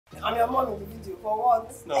I'm your mom in the video for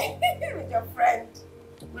once. No. With your friend.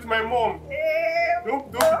 With my mom.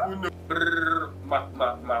 Don't people know. Brr,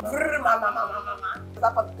 mama.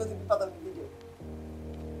 That part going to be part of the video.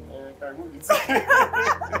 Can I move it?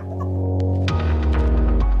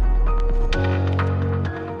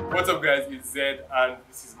 What's up guys, it's Zed and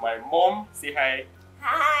this is my mom. Say hi.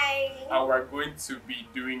 Hi. And we're going to be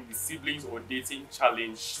doing the siblings or dating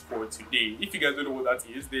challenge for today. If you guys don't know what that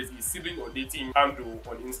is, there's a sibling or dating handle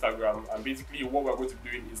on Instagram, and basically what we're going to be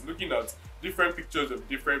doing is looking at different pictures of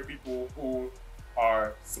different people who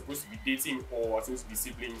are supposed to be dating or are supposed to be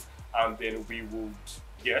siblings, and then we would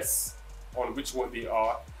guess on which one they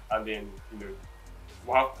are, and then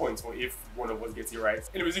we'll have points for if one of us gets it right.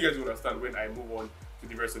 Anyways, you guys will understand when I move on to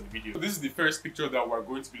the rest of the video. So this is the first picture that we're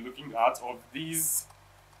going to be looking at of these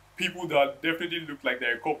people that definitely look like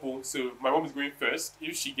they're a couple. So my mom is going first.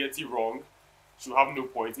 If she gets it wrong, she'll have no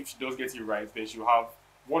points. If she does get it right, then she'll have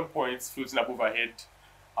 1 point floating above her head.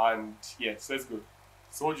 And yes, let's go.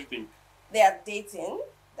 So what do you think? They are dating.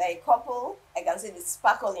 They're a couple. I can see the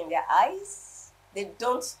sparkle in their eyes. They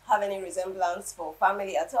don't have any resemblance for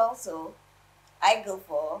family at all. So I go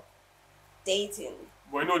for dating.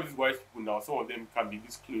 But you know these white people now, some of them can be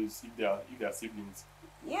this close if they are siblings.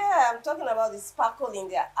 Yeah, I'm talking about the sparkle in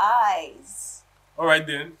their eyes. Alright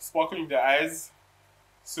then, sparkle in their eyes.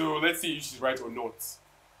 So let's see if she's right or not.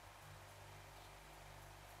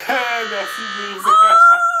 They are siblings.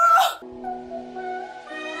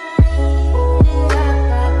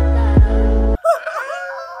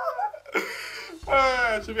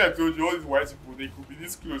 Actually, I told you all these white people, they could be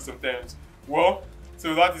this close sometimes. Well,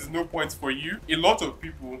 so that is no points for you. A lot of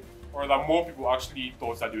people, or that more people actually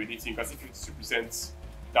thought that they were dating, because 52%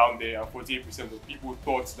 down there and 48% of people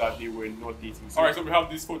thought that they were not dating. So, alright, so we have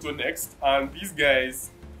this photo next, and these guys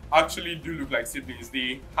actually do look like siblings.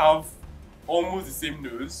 They have almost the same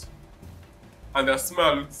nose, and their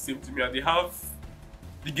smile looks the same to me, and they have,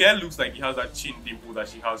 the girl looks like he has that chin dimple that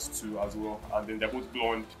she has too as well, and then they're both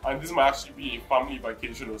blonde. And this might actually be a family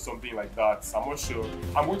vacation or something like that. I'm not sure.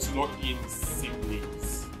 I'm going to lock in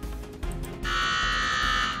siblings.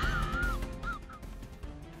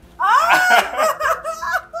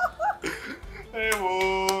 Hey,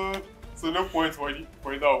 whoa. So no points for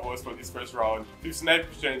either of us for this first round.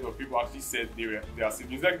 59% of people actually said they are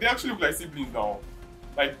siblings. Like, they actually look like siblings now.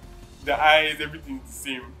 Like, the eyes, everything's the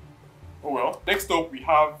same. Oh well. Next up, we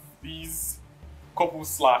have these couple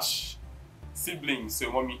slash siblings.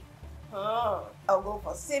 So, mommy. I'll go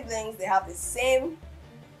for siblings. They have the same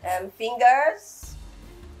fingers,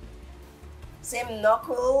 same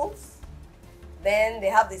knuckles. Then they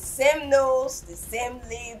have the same nose, the same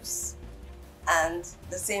lips, and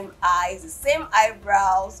the same eyes, the same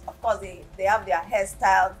eyebrows. Of course, they have their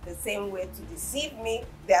hairstyle the same way to deceive me.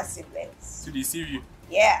 They are siblings. To deceive you?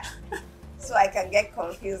 Yeah. So I can get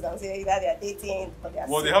confused and say either they are dating or they are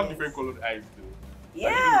siblings. They have different colored eyes though.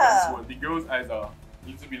 Yeah. Like, the girl's eyes are a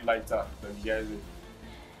little bit lighter than the guys'.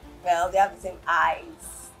 Well, they have the same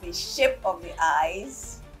eyes. The shape of the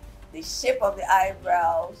eyes, the shape of the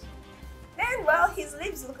eyebrows. Then, well, his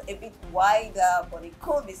lips look a bit wider, but it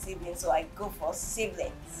could be siblings, so I go for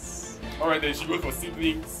siblings. Alright, then she goes for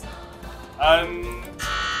siblings. And...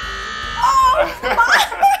 Oh my!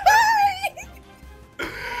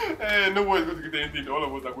 Hey, no one is going to get anything. All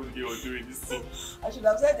of us are going to get on doing this thing. I should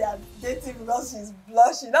have said they are dating because she's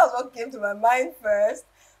blushing. That's what came to my mind first.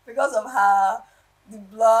 Because of the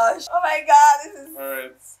blush. Oh my god, this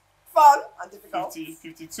is fun and difficult.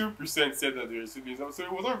 52% said that they were siblings. So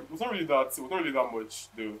it was not really that much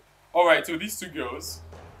though. Alright, so these two girls,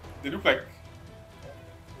 they look like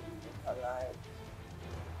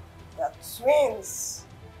they're twins.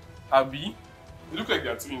 Abby. They look like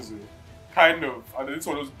they're twins though. Kind of. And this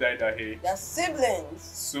one just dyed her hair. They're siblings.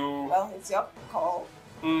 So well, it's your call.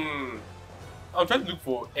 I'm trying to look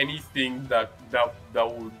for anything that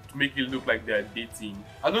would make it look like they're dating.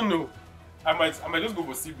 I don't know. I might just go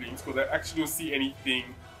for siblings because I actually don't see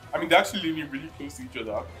anything. I mean, they're actually living really close to each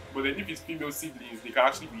other. But then if it's female siblings, they can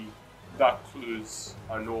actually be that close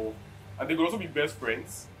and all. And they could also be best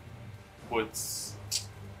friends. But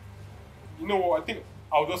you know what? I think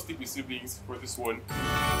I'll just stick with siblings for this one.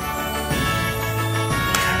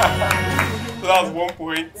 So that was 1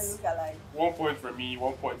 point. They look alike. 1 point for me,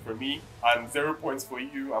 1 point for me, and 0 points for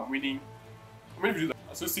you. I'm winning. How many views?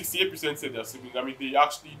 So 68% said they're siblings. I mean, they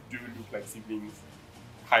actually do look like siblings,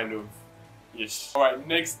 kind of ish. Alright,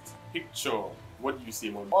 next picture. What do you say,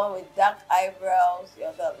 Mom? One with dark eyebrows, the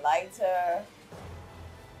other lighter.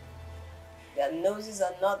 Their noses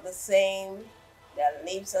are not the same. Their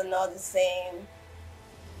lips are not the same.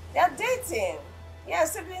 They're dating. Yeah,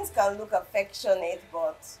 siblings can look affectionate,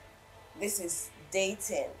 but This is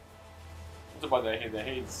dating. What about their hair? Their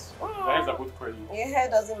hairs are both curly. Your hair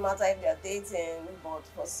doesn't matter if they're dating, but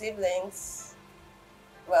for siblings,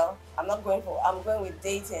 well, I'm going with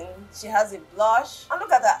dating. She has a blush. And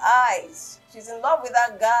look at her eyes. She's in love with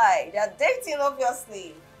that guy. They're dating,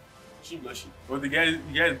 obviously. She blushing. Oh, the guy is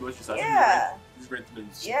blushing. Yeah. He's red to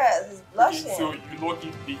nose. Yes, he's blushing. Okay, so you lock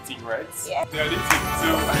it dating, right? Yeah. They are dating.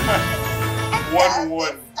 So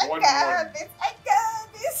 1-1. I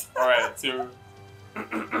got this. Alright, so Look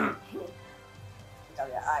at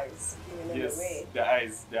their eyes, giving it away. their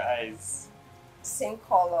eyes. Same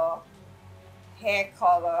color, hair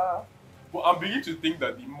color. But I'm beginning to think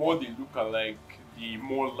that the more they look alike, the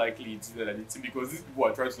more likely it is that they're dating, because these people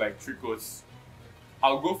are trying to like trick us.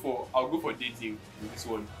 I'll go for dating with this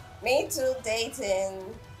one. Me too, dating.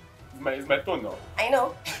 It's my turn now. I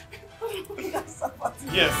know.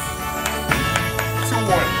 Yes.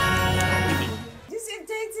 2-1. You see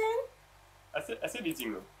dating? I said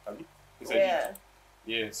dating now. Abi? Yeah.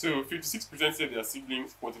 Yeah, so 56% said they're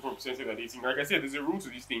siblings, 44% said they're dating. Like I said, there's a rule to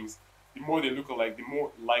these things. The more they look alike, the more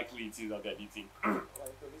likely it is that they're dating. Yeah,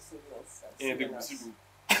 they could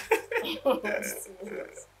be siblings.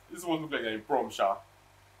 This one look like they're in prom, Sha.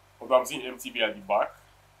 Although I'm seeing MTV at the back.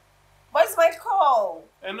 But it's my call.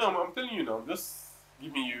 And no, I'm telling you now, I'm just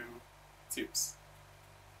giving you tips.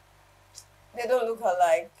 They don't look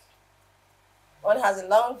alike. One has a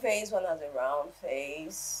long face, one has a round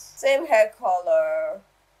face. Same hair color.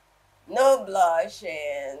 No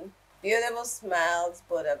blushing. Beautiful smiles,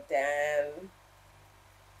 both of them.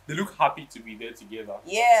 They look happy to be there together.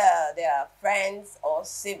 Yeah, they are friends or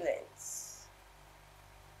siblings.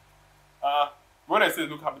 When I said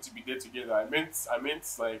look happy to be there together, I meant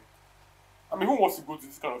like, who wants to go to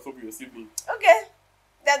this kind of stuff with your sibling? Okay,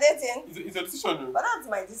 they're dating. It's a decision, though. But that's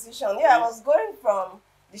my decision. Yeah, I was going from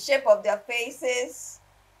the shape of their faces.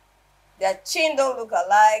 Their chin don't look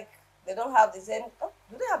alike. They don't have the same. Oh,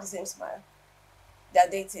 do they have the same smile? They're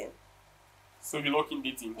dating. So you lock in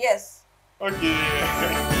dating? Yes. Okay.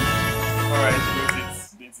 Alright, she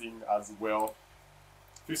goes dating as well.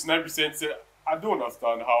 59% said, I don't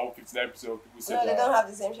understand how 59% of people say No, that. they don't have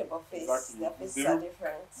the same shape of face. Exactly. Their faces are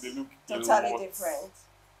different. They look totally different.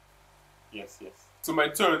 Yes. So my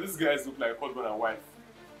turn, these guys look like husband and wife,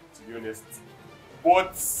 to be honest.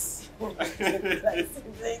 But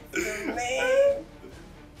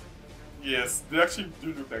yes, they actually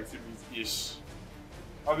do look like siblings-ish.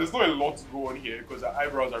 And there's not a lot to go on here because her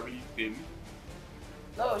eyebrows are really thin.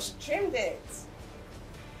 No, she trimmed it.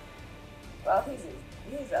 Well, he's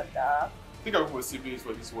a dark. I think I'll go for siblings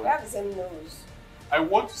for this one. They have the same nose. I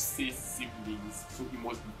want to say siblings, so it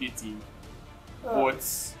must be dating. But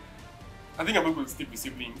I think I'm going to stick with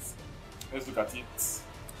siblings. Let's look at it.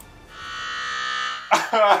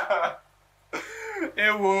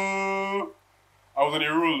 Ewo! I was on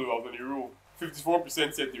a roll.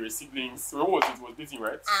 54% said they were siblings. So what was it? It was dating,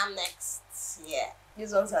 right? I'm next. Yeah.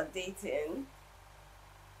 These ones are dating.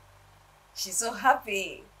 She's so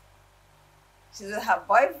happy. She's with her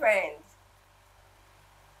boyfriend.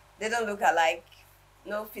 They don't look alike.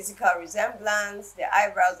 No physical resemblance. Their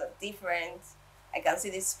eyebrows are different. I can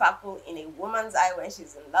see the sparkle in a woman's eye when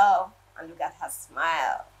she's in love. And look at her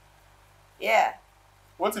smile. Yeah.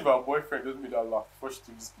 What if our boyfriend doesn't make that laugh before she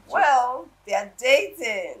took this picture? Well, they're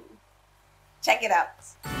dating. Check it out.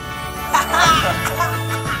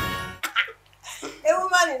 A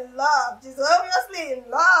woman in love. She's obviously in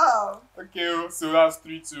love. Okay, so that's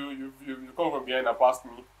 3-2. You come from behind and passed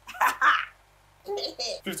me.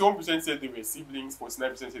 51% said they were siblings,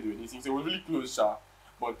 49% said they were dating. So it was really close, Sha.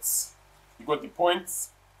 But you got the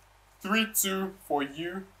points. 3-2 for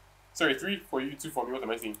you. Sorry, 3 for you, 2 for me. What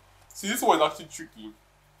am I saying? See, this one is actually tricky.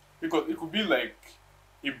 Because it could be like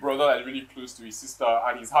a brother that's really close to his sister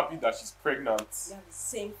and he's happy that she's pregnant. They have the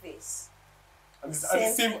same face. And the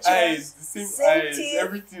Same same features, eyes, the same eyes, teeth,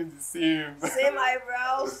 everything the same. Same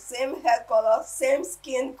eyebrows, same hair color, same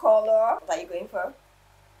skin color. What are you going for?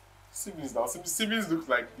 Siblings now. Siblings look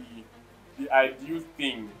like the ideal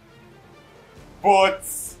thing. But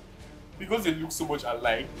because they look so much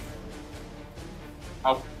alike,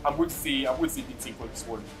 I'm going to say dating for this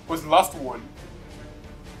one. Because the last one,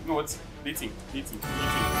 you know what? Dating. Yes!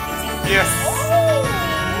 Oh!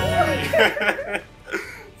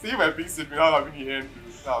 See my big sibling, that'll be the end.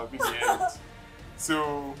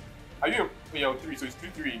 So, are you on 3? So it's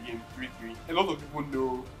 3-3 again. 3-3. A lot of people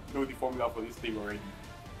know the formula for this thing already.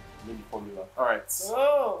 Know the formula. Alright.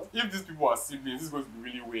 Oh. If these people are siblings, this is going to be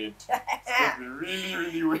really weird. It's going to be really,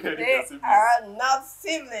 really weird if They they're siblings. are not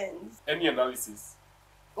siblings. Any analysis?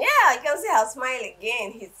 Yeah, you can see her smile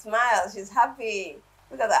again. He smiles. She's happy.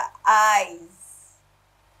 Look at her eyes.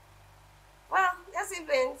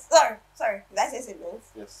 siblings. Sorry. Did I say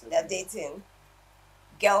siblings? Yes. They're dating.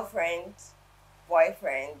 Girlfriend,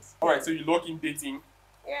 boyfriend. Alright, so you lock in dating.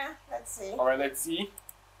 Yeah, let's see. Alright, let's see.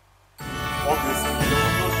 Obviously,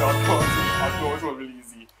 no doubt. I know it's not really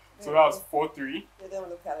easy. So that's 4-3. They don't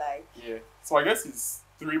look alike. Yeah. So I guess it's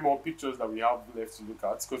 3 more pictures that we have left to look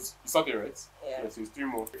at. Because you started, right? Yeah. So it's 3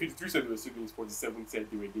 more. 53 said they were siblings, 47 said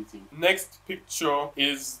they were dating. Next picture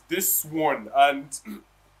is this one. And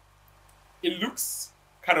it looks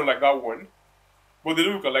kind of like that one. But they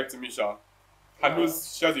don't look alike to me, Sha. Her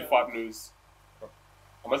nose, she has a fat nose.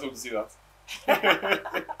 Am I supposed to say that?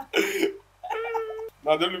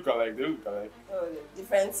 No, they look alike. Oh,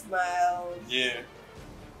 different smiles. Yeah.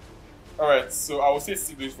 Alright, so I will say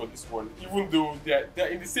siblings for this one. Even though they're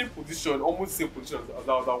in the same position, almost same position as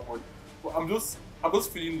that other one. But I'm just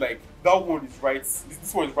feeling like that one is right.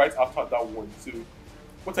 This one is right after that one. So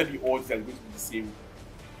what are the odds that it's going to be the same?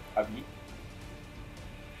 Abby?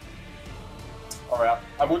 Alright,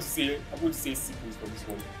 I'm going to say siblings for this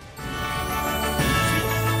one.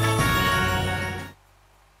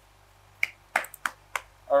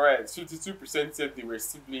 Alright, 52% said they were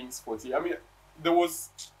siblings, 40.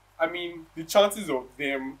 The chances of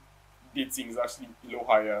them dating is actually a lot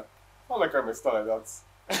higher. Not like I'm a star like that.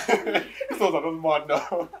 This one's not mad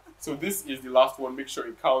now. So this is the last one. Make sure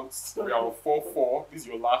it counts. We are on 4-4. This is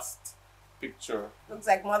your last picture. Looks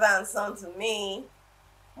like mother and son to me.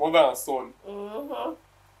 Mother and son.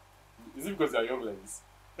 Mm-hmm. Is it because they are young lens?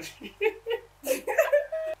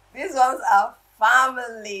 These ones are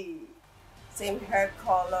family. Same hair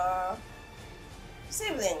color.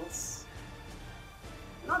 Siblings.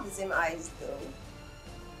 Not the same eyes though.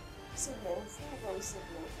 Siblings. Oh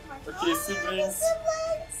my Okay, God, siblings. siblings.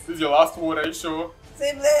 This is your last one, are you sure?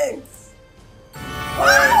 Siblings.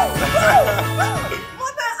 Alright.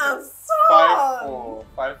 Mother and son.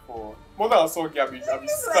 5-4. Mother and son, Gabby. They look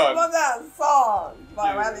like mother and son.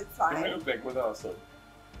 But around the time. They look like mother and son.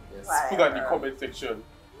 Yes. Whatever. Put that in the comment section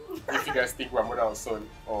if you guys think we're mother and son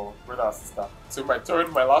or brother and sister. So my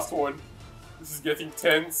turn, my last one. This is getting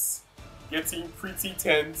tense. Getting pretty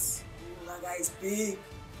tense. That guy is big.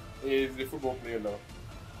 Is a football player now.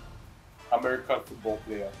 American football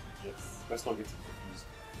player. Yes. Let's not get too confused.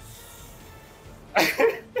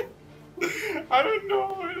 I don't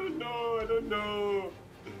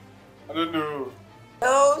know.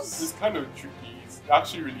 Those. It's kind of tricky. It's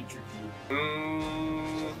actually really tricky.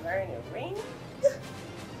 She's wearing a ring.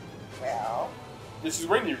 Well. Yeah, she's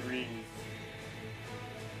wearing a ring.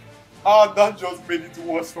 Ah, that just made it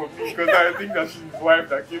worse for me because I think that she's his wife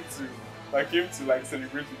that came to like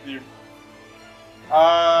celebrate with him.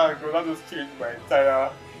 Ah, God, that just changed my entire.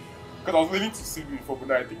 Because I was leaning to sibling before, but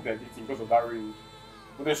now I think they're dating because of that ring.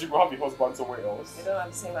 But then she will have the husband somewhere else. They don't have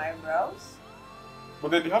the same eyebrows. But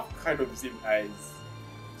then they have kind of the same eyes.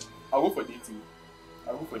 I'll go for dating.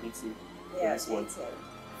 Yeah, this one. dating.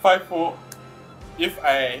 5-4. If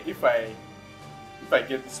I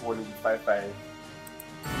get this one, it'll be 5-5.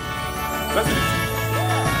 Let's do it.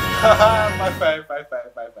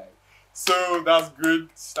 5-5. So that's good.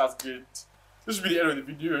 This should be the end of the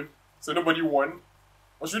video. So nobody won.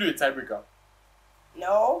 Or should we do a tiebreaker?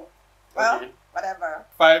 No. Well, Okay. whatever.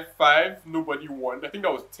 5-5. Nobody won. I think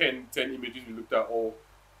that was 10 images we looked at. Oh,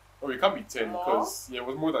 it can't be 10 because it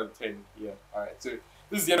was more than 10. Yeah. Alright. So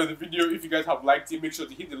this is the end of the video. If you guys have liked it, make sure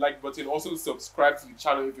to hit the like button. Also subscribe to the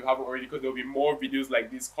channel if you haven't already, because there will be more videos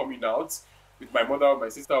like this coming out with my mother, my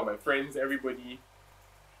sister, my friends, everybody.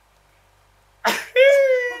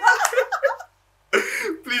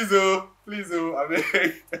 Please,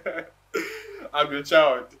 I'm your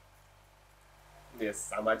child.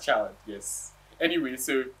 Yes, I'm a child. Yes. Anyway,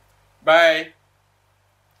 so bye.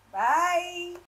 Bye.